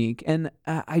unique. And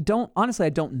I don't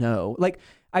know. Like,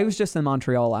 I was just in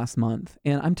Montreal last month,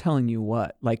 and I'm telling you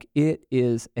what, like, it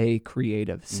is a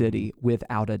creative city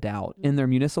without a doubt. In their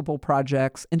municipal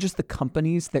projects and just the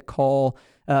companies that call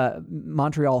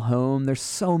Montreal home, there's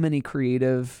so many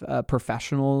creative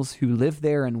professionals who live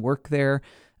there and work there.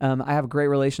 I have a great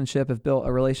relationship. I've built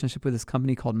a relationship with this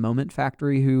company called Moment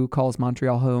Factory, who calls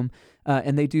Montreal home,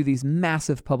 and they do these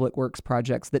massive public works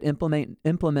projects that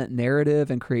implement narrative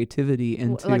and creativity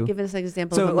into. Like, give us an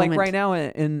example So, of a like moment. right now,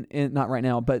 in not right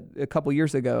now, but a couple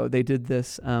years ago, they did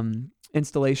this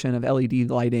installation of LED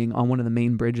lighting on one of the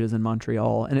main bridges in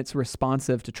Montreal, and it's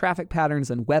responsive to traffic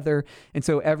patterns and weather. And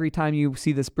so every time you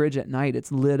see this bridge at night, it's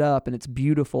lit up and it's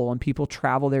beautiful, and people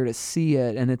travel there to see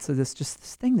it. And it's this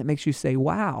thing that makes you say,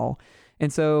 "Wow!"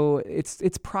 And so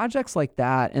it's projects like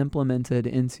that implemented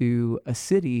into a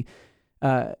city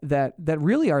that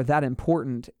really are that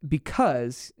important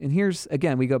because, and here's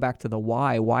again, we go back to the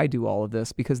why. Why do all of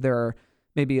this? Because there are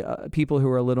maybe people who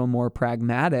are a little more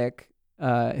pragmatic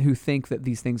who think that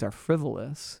these things are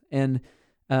frivolous. And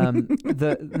and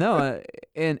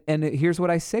here's what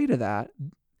I say to that.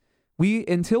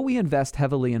 Until we invest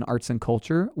heavily in arts and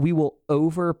culture, we will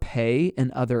overpay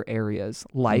in other areas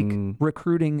like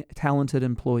recruiting talented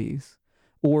employees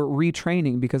or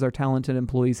retraining because our talented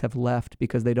employees have left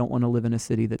because they don't want to live in a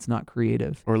city that's not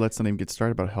creative. Or let's not even get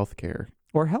started about healthcare.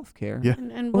 or healthcare. Yeah.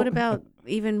 And what about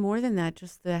even more than that,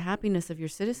 just the happiness of your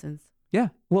citizens? Yeah.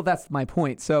 Well, that's my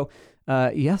point. So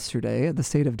yesterday at the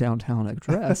State of Downtown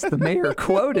address, the mayor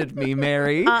quoted me,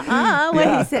 Mary. What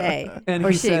did he say? And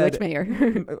or he she, said, which mayor?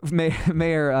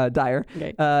 Mayor Dyer.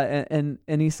 Okay.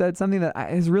 And he said something that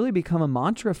has really become a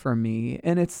mantra for me,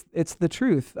 and it's the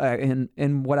truth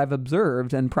in what I've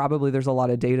observed, and probably there's a lot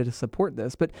of data to support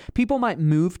this. But people might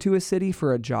move to a city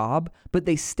for a job, but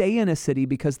they stay in a city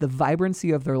because the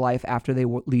vibrancy of their life after they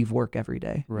leave work every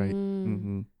day. Right.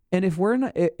 Mm-hmm. And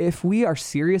if we are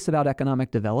serious about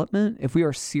economic development, if we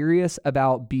are serious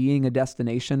about being a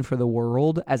destination for the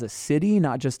world as a city,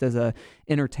 not just as a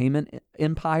entertainment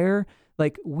empire,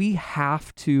 like we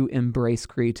have to embrace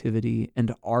creativity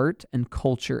and art and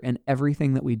culture and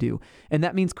everything that we do. And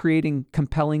that means creating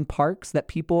compelling parks that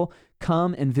people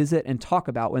come and visit and talk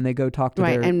about when they go talk to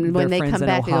their and when their they friends come in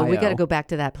back, they go, we Ohio. got to go back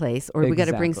to that place, or we got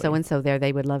to bring Exactly. so-and-so there.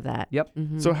 They would love that. Yep.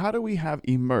 Mhm. So how do we have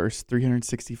Immerse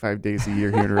 365 days a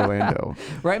year here in Orlando?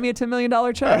 Write me a $10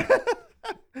 million check.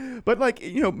 But like,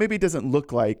 maybe it doesn't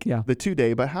look like Yeah. the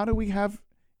 2-day, but how do we have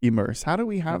Immerse? How do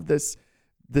we have this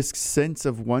sense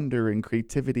of wonder and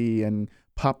creativity and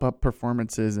pop-up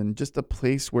performances and just a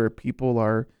place where people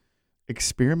are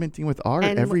experimenting with art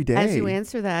And every day? as you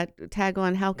answer that, tag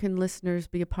on, how can listeners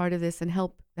be a part of this and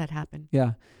help that happen?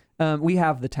 Yeah. We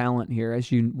have the talent here,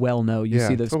 as you well know. You Yeah,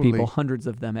 see those totally. people, hundreds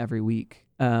of them every week.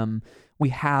 We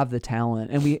have the talent,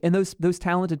 and those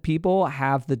talented people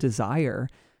have the desire.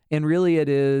 And really, it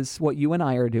is what you and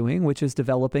I are doing, which is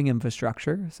developing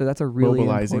infrastructure. So that's a really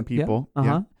Mobilizing important, people. Yeah,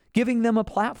 Yeah. Giving them a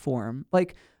platform.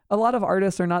 Like a lot of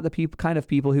artists are not the kind of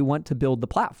people who want to build the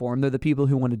platform. They're the people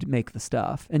who want to make the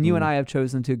stuff. And you and I have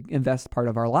chosen to invest part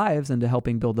of our lives into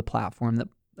helping build the platform that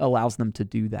allows them to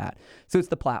do that. So it's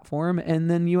the platform.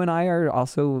 And then you and I are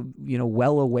also,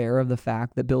 well aware of the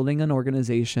fact that building an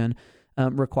organization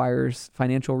requires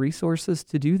financial resources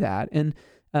to do that. And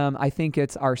I think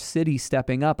it's our city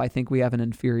stepping up. I think we have an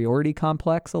inferiority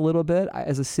complex a little bit.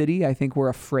 As a city, I think we're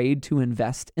afraid to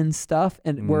invest in stuff,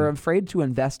 and we're afraid to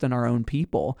invest in our own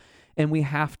people. And we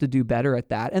have to do better at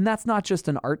that. And that's not just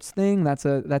an arts thing.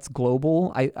 That's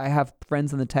global. I have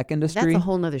friends in the tech industry. That's a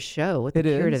whole nother show. What the It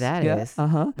cure to is, that yeah, is.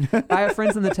 I have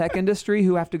friends in the tech industry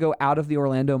who have to go out of the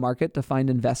Orlando market to find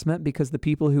investment because the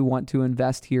people who want to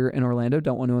invest here in Orlando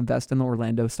don't want to invest in the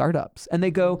Orlando startups. And they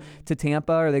go to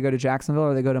Tampa or they go to Jacksonville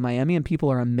or they go to Miami, and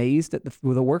people are amazed at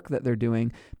the work that they're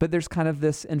doing. But there's kind of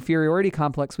this inferiority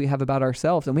complex we have about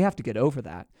ourselves, and we have to get over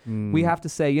that. We have to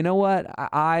say, you know what?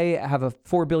 I have a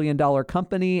 $4 billion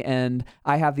company and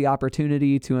I have the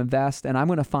opportunity to invest, and I'm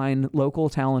going to find local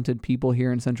talented people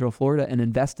here in Central Florida and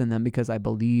invest in them because I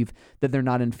believe that they're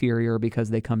not inferior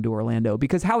because they come to Orlando.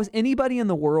 Because how is anybody in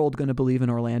the world going to believe in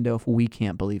Orlando if we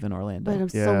can't believe in Orlando? But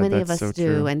so Yeah, many of that's us so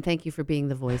do, true. and thank you for being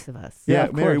the voice of us. Yeah, Yeah,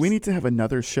 of Mary, we course. need to have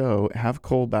another show, have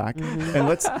Cole back, and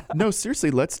let's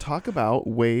talk about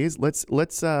ways, let's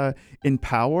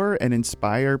empower and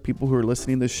inspire people who are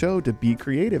listening to the show to be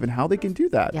creative and how they can do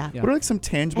that. Yeah. What are like some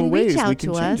tangible And ways reach we out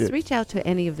can to change us. it? Reach out to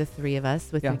any of the three of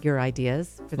us with Yeah. your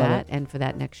ideas for Love that it. and for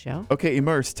that next show. Okay,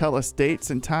 Immerse, tell us dates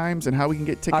and times and how we can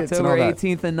get tickets October and all that.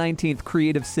 18th and 19th,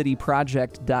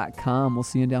 creativecityproject.com. We'll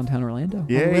see you in downtown Orlando.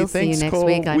 Yay, And we'll thanks, see you next Cole.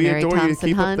 week. I'm We Mary adore you. Thompson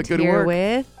Keep up Hunt the good here work.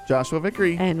 with, Joshua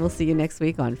Vickery. and we'll see you next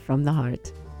week on From the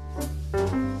Heart.